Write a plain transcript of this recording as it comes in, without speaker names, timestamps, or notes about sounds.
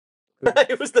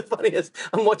It was the funniest.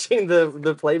 I'm watching the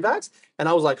playbacks, and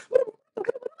I was like,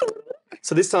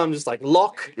 so this time just like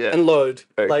lock and load,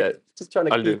 like just trying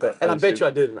to keep it. And I bet you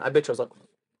I didn't. I bet you I was like,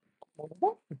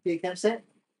 what? Cam set.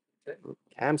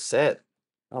 Cam set.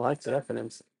 I like the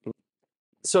acronyms.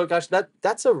 So, gosh,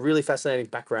 that's a really fascinating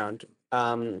background.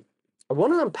 I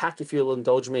want to unpack, if you'll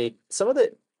indulge me, some of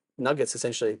the nuggets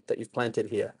essentially that you've planted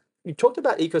here. You talked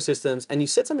about ecosystems, and you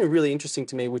said something really interesting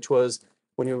to me, which was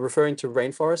when you were referring to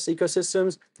rainforest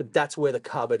ecosystems, that's where the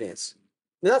carbon is.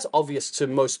 Now, that's obvious to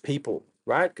most people,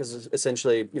 right? Because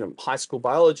essentially, high school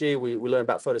biology, we learn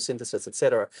about photosynthesis, et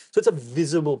cetera. So it's a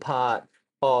visible part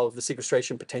of the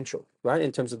sequestration potential, right?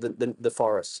 In terms of the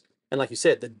forests. And like you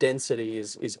said, the density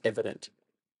is evident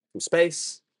from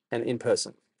space and in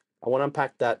person. I want to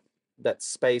unpack that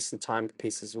space and time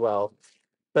piece as well.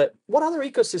 But what other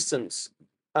ecosystems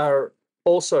are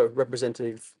also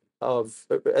representative of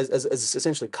as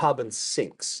essentially carbon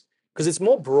sinks? Because it's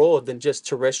more broad than just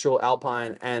terrestrial,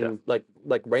 alpine, and like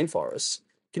rainforests.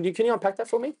 Can you unpack that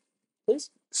for me,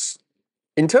 please?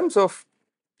 In terms of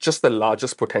just the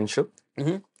largest potential,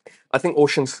 I think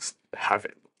oceans have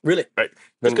it. Really? Right.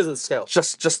 Just because of the scale.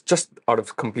 Just out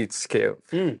of complete scale.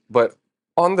 But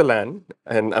on the land,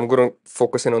 and I'm going to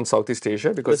focus in on Southeast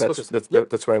Asia because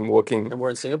that's where I'm working. And we're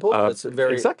in Singapore. That's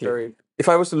very exactly. If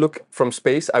I was to look from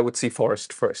space, I would see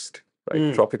forest first,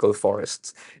 right? Tropical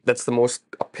forests. That's the most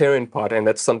apparent part, and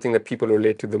that's something that people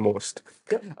relate to the most.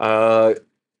 A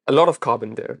lot of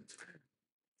carbon there.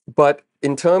 But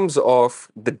in terms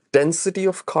of the density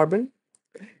of carbon,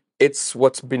 it's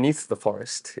what's beneath the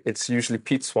forest. It's usually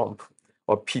peat swamp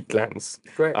or peatlands,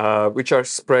 which are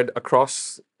spread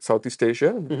across Southeast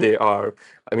Asia. They are,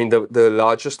 the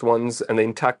largest ones and the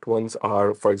intact ones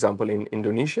are, for example, in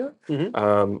Indonesia.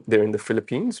 They're in the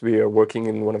Philippines. We are working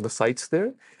in one of the sites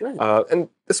there. And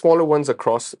the smaller ones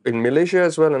across in Malaysia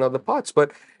as well and other parts.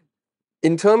 But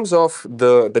in terms of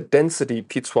the density,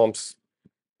 peat swamps,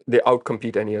 they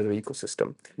outcompete any other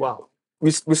ecosystem. Wow.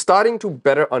 We're starting to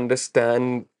better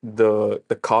understand the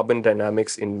carbon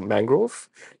dynamics in mangrove,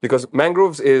 because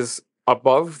mangroves is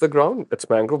above the ground, it's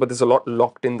mangrove, but there's a lot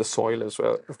locked in the soil as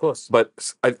well. Of course.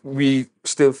 But we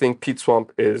still think peat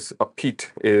swamp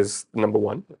peat is number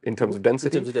one in terms of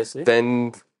density.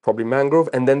 Then probably mangrove,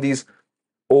 and then these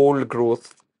old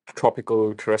growth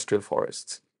tropical terrestrial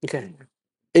forests. Okay.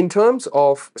 In terms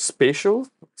of spatial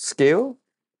scale,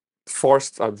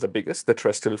 forests are the biggest, the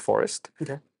terrestrial forest.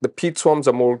 Okay. The peat swamps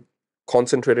are more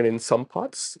concentrated in some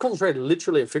parts. Concentrated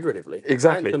literally and figuratively.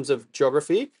 Exactly. Right? In terms of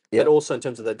geography, but also in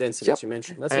terms of the density, as you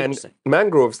mentioned. That's interesting.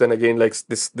 Mangroves, then again, like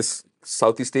this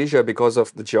Southeast Asia, because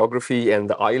of the geography and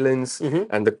the islands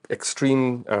and the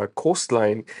extreme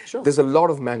coastline, there's a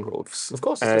lot of mangroves. Of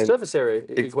course, it's the surface area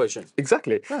equation.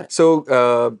 Exactly. Right.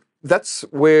 So that's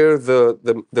where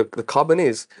the carbon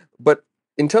is. But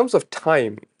in terms of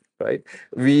time, right?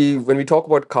 When we talk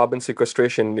about carbon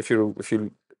sequestration, if you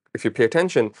pay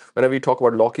attention, whenever we talk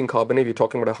about locking carbon, we're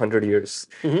talking about 100 years.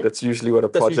 That's usually what a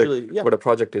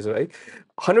project is, right?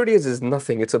 100 years is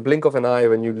nothing. It's a blink of an eye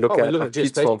when you look at a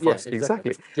peat swamp forest.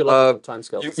 Exactly.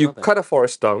 You cut a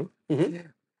forest down.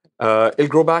 It'll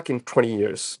grow back in 20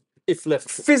 years. If left.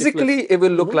 Physically, it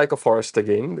will look like a forest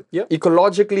again.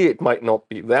 Ecologically, it might not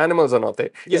be. The animals are not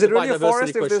there. Is it really a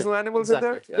forest if there's no animals in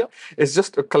there? It's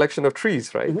just a collection of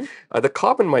trees, right? The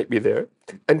carbon might be there.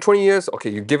 And 20 years, okay,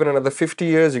 you give it another 50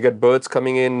 years, you get birds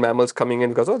coming in, mammals coming in,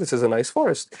 because, this is a nice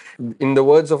forest. In the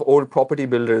words of old property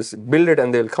builders, build it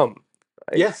and they'll come.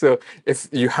 Right? Yeah. So if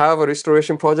you have a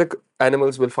restoration project,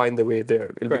 animals will find their way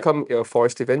there. It'll become a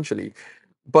forest eventually.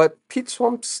 But peat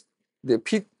swamps, the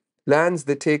peat lands,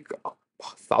 they take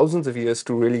thousands of years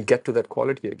to really get to that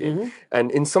quality again.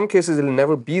 And in some cases, it'll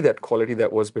never be that quality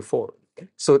that was before.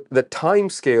 So the time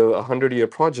scale, a 100-year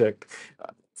project,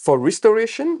 for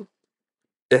restoration,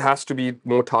 it has to be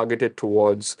more targeted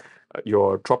towards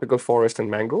your tropical forest and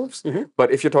mangroves.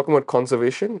 But if you're talking about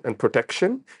conservation and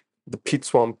protection, the peat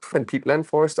swamp and peatland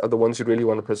forests are the ones you really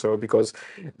want to preserve, because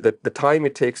the time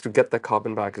it takes to get the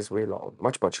carbon back is way long,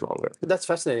 much longer. That's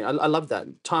fascinating. I love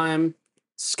that. Time,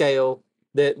 scale,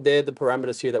 they're the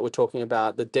parameters here that we're talking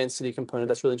about, the density component.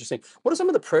 That's really interesting. What are some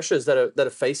of the pressures that are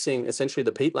facing essentially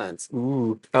the peatlands?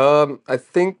 I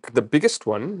think the biggest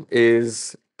one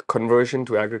is conversion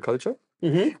to agriculture.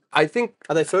 I think,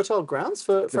 are they fertile grounds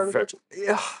for agriculture?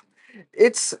 Yeah.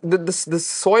 It's the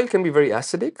soil can be very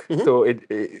acidic, so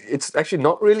it's actually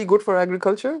not really good for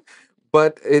agriculture.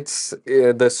 But it's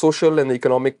the social and the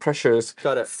economic pressures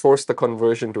force the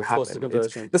conversion to happen.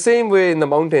 It's the same way in the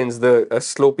mountains, the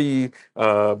slopy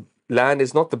land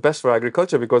is not the best for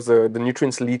agriculture because the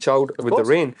nutrients leach out with the course.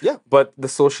 rain. Yeah. But the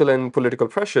social and political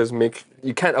pressures make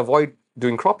you can't avoid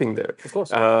doing cropping there. Of course.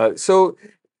 So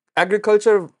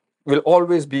agriculture will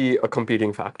always be a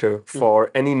competing factor for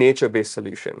any nature-based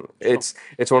solution. It's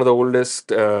one of the oldest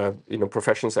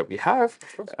professions that we have.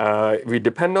 We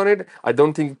depend on it. I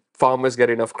don't think farmers get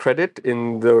enough credit in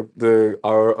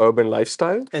our urban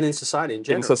lifestyle. And in society in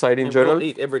general. In society in And general. we all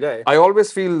eat every day. I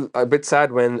always feel a bit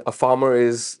sad when a farmer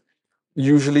is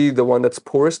usually the one that's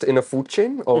poorest in a food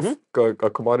chain of a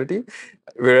commodity,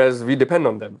 whereas we depend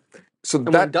on them. So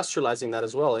and we're industrializing that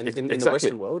as well in the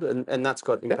Western world, and that's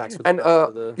got impacts. And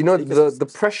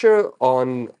the pressure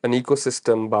on an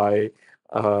ecosystem by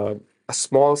a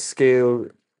small scale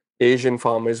Asian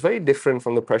farmer is very different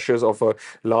from the pressures of a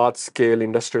large scale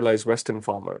industrialized Western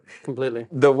farmer. Completely.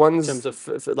 The ones in terms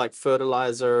of like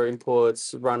fertilizer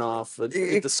imports, runoff,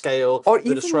 the scale, or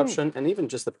the disruption, and even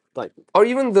just or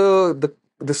even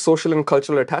the social and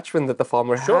cultural attachment that the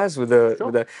farmer has with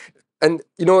the. And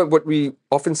what we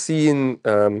often see in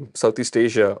Southeast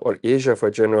Asia or Asia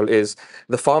for general is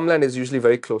the farmland is usually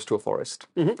very close to a forest,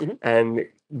 and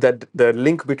that the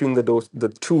link between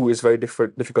the two is very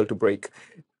difficult to break.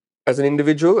 As an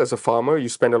individual, as a farmer, you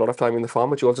spend a lot of time in the farm,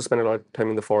 but you also spend a lot of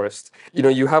time in the forest.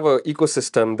 You have an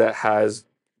ecosystem that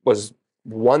was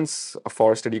once a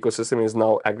forested ecosystem, is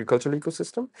now agricultural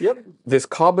ecosystem. Yep. There's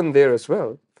carbon there as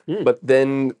well, but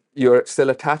then you're still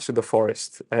attached to the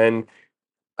forest. And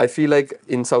I feel like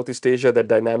in Southeast Asia, that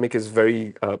dynamic is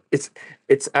very,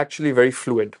 it's actually very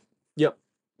fluid. Yep.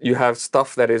 You have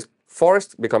stuff that is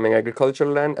forest becoming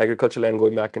agricultural land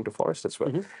going back into forest as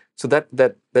well. So that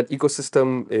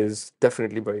ecosystem is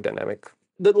definitely very dynamic.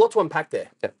 There's a lot to unpack there.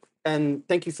 Yeah. And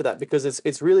thank you for that, because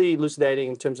it's really elucidating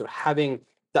in terms of having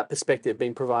that perspective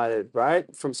being provided,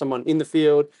 right, from someone in the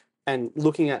field and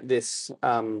looking at this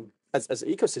as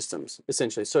ecosystems,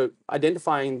 essentially. So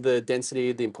identifying the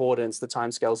density, the importance, the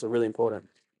timescales are really important.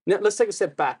 Now, let's take a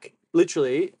step back,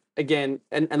 literally, again,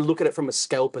 and look at it from a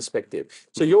scale perspective.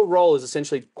 So your role is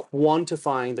essentially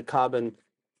quantifying the carbon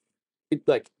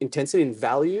intensity and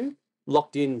value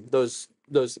locked in those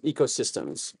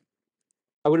ecosystems.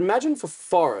 I would imagine for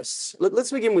forests,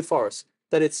 let's begin with forests,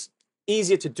 that it's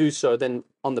easier to do so than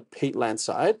on the peatland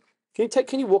side.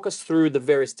 Can you walk us through the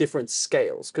various different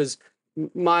scales? Because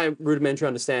my rudimentary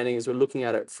understanding is we're looking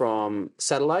at it from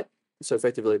satellite, so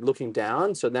effectively looking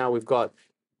down. So now we've got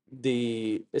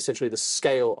essentially the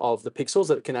scale of the pixels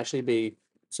that can actually be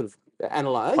sort of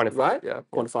analyzed, quantified, right? Yeah.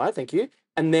 Quantified, thank you.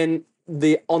 And then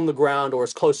the on the ground, or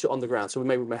as close to on the ground. So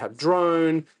we may have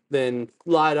drone, then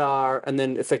LiDAR, and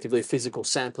then effectively physical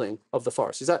sampling of the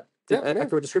forest. Is that an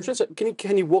accurate description? So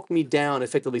can you walk me down,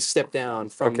 effectively step down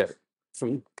from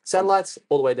satellites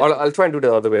all the way down? I'll try and do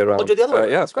the other way around. I'll do the other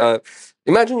way around. Yeah.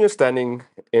 Imagine you're standing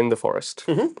in the forest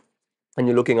and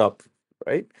you're looking up,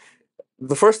 right?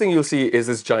 The first thing you'll see is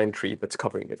this giant tree that's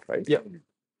covering it, right? Yeah.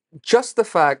 Just the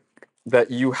fact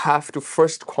that you have to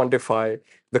first quantify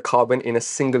the carbon in a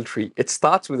single tree. It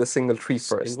starts with a single tree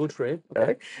first. Single tree. Okay.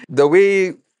 Right? The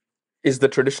way is the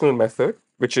traditional method,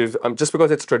 which is just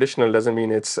because it's traditional doesn't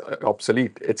mean it's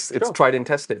obsolete. It's tried and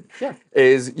tested. Yeah.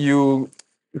 Is you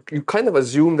kind of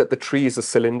assume that the tree is a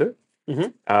cylinder.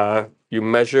 You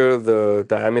measure the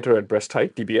diameter at breast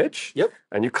height, DBH. Yep.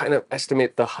 And you kind of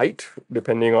estimate the height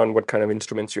depending on what kind of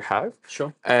instruments you have.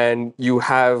 Sure. And you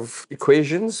have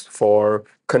equations for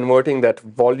converting that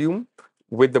volume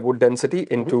with the wood density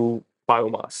into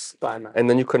biomass. And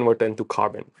then you convert that into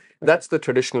carbon. That's the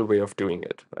traditional way of doing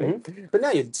it, right? But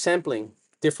now you're sampling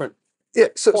different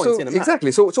points in a map.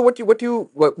 Exactly. So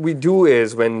what we do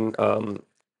is when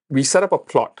we set up a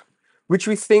plot, which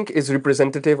we think is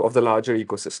representative of the larger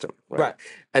ecosystem. Right.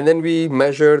 And then we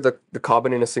measure the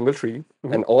carbon in a single tree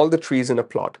and all the trees in a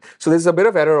plot. So there's a bit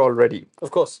of error already.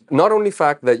 Of course. Not only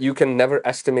fact that you can never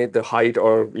estimate the height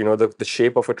or the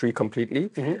shape of a tree completely.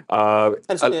 And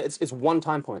it's one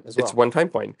time point as well. It's one time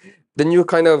point. Then you're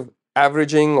kind of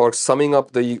averaging or summing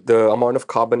up the amount of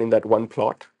carbon in that one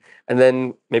plot. And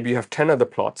then maybe you have 10 other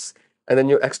plots. And then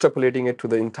you're extrapolating it to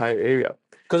the entire area.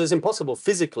 Because it's impossible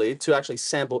physically to actually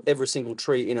sample every single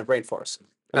tree in a rainforest.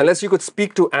 Unless you could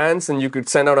speak to ants and you could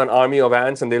send out an army of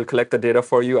ants and they'll collect the data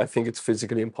for you, I think it's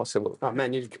physically impossible. Oh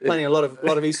man, you're planning a lot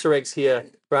of Easter eggs here,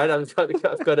 right? I've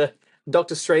got a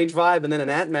Doctor Strange vibe and then an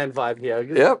Ant-Man vibe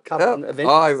here.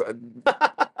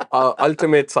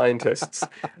 Ultimate scientists.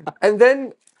 And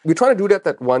then we try to do that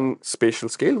at one spatial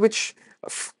scale, which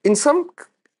in some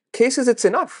cases it's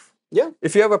enough. Yeah.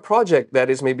 If you have a project that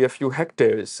is maybe a few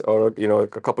hectares or a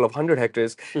couple of 100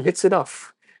 hectares, it's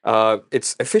enough.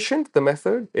 It's efficient, the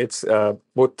method. It's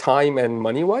both time and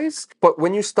money-wise. But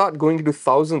when you start going into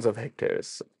thousands of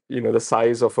hectares, the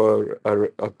size of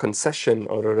a concession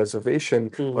or a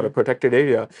reservation or a protected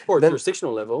area, or a then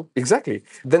jurisdictional level. exactly,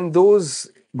 then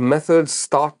those methods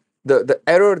start the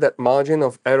error, that margin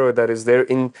of error that is there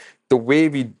in the way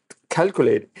we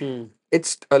calculate,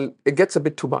 it gets a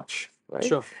bit too much, right?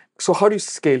 Sure. So how do you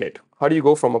scale it? How do you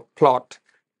go from a plot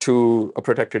to a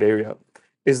protected area?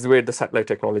 Is where the satellite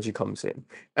technology comes in.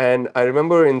 And I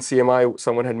remember in CMI,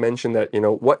 someone had mentioned that,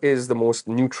 what is the most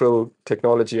neutral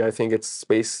technology? I think it's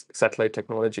space satellite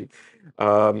technology.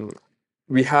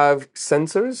 We have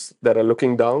sensors that are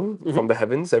looking down from the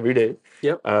heavens every day.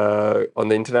 Yep. On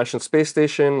the International Space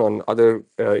Station, on other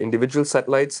individual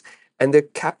satellites, and they're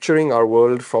capturing our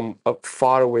world from a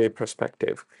faraway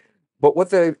perspective. But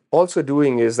what they're also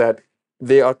doing is that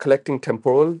they are collecting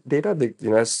temporal data.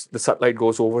 As the satellite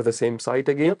goes over the same site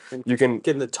again, you can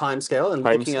get the time scale and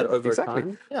looking at over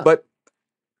time. Yeah. But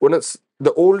when it's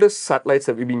the oldest satellites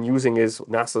that we've been using is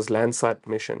NASA's Landsat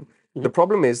mission. The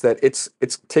problem is that it's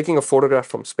taking a photograph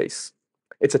from space.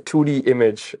 It's a 2D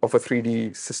image of a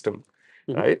 3D system,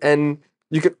 right? And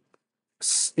you can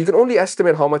only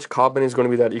estimate how much carbon is going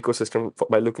to be that ecosystem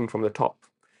by looking from the top.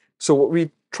 So what we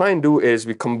try and do is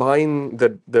we combine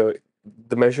the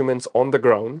measurements on the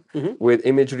ground with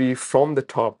imagery from the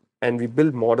top, and we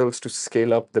build models to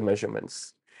scale up the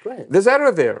measurements. Great. There's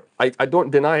error there. I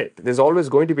don't deny it. There's always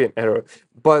going to be an error.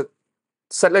 But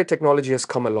satellite technology has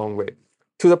come a long way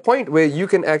to the point where you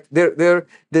can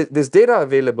there's data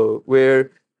available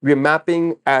where we're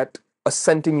mapping at a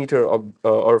centimeter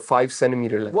or 5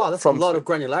 centimeter level. Wow, that's a lot of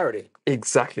granularity.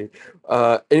 Exactly.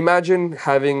 Imagine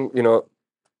having,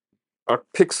 a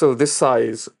pixel this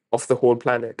size of the whole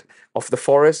planet, of the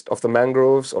forest, of the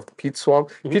mangroves, of the peat swamp.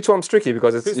 Peat swamp's tricky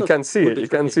because you can't see it. You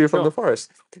can't see it from the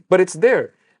forest. But it's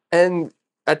there. And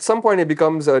at some point it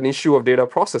becomes an issue of data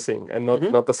processing and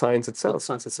not the science itself. Not the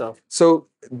science itself. So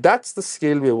that's the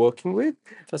scale we're working with.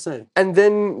 Fascinating. And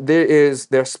then there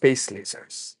are space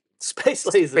lasers. Space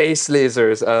lasers. Space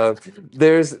lasers.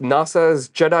 There's NASA's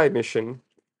Jedi mission.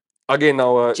 Again,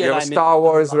 now you have a Star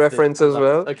Wars reference as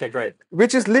well. Okay, great.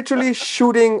 Which is literally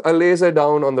shooting a laser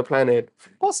down on the planet.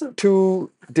 Awesome. To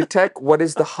detect what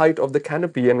is the height of the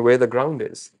canopy and where the ground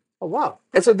is. Oh, wow.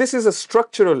 And so this is a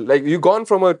structural, like you've gone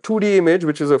from a 2D image,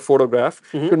 which is a photograph,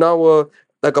 to now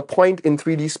like a point in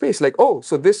 3D space. Like, oh,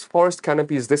 so this forest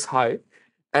canopy is this high,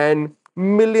 and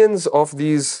millions of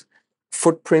these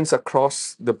footprints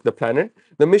across the planet.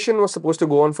 The mission was supposed to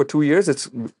go on for 2 years. It's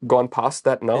gone past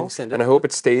that now, and I hope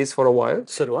it stays for a while.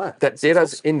 So do I. That data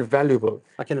is invaluable.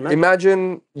 I can imagine.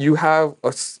 Imagine you have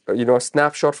a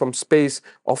snapshot from space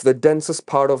of the densest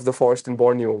part of the forest in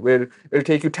Borneo, where it'll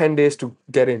take you 10 days to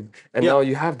get in, and now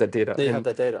you have that data. You have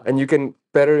that data, and you can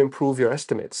better improve your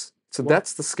estimates. So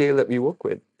that's the scale that we work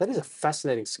with. That is a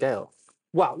fascinating scale.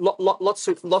 Wow, lots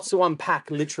to unpack,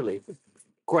 literally.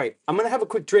 Great. I'm going to have a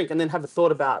quick drink and then have a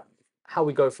thought about how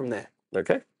we go from there.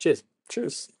 Okay. Cheers.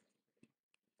 Cheers.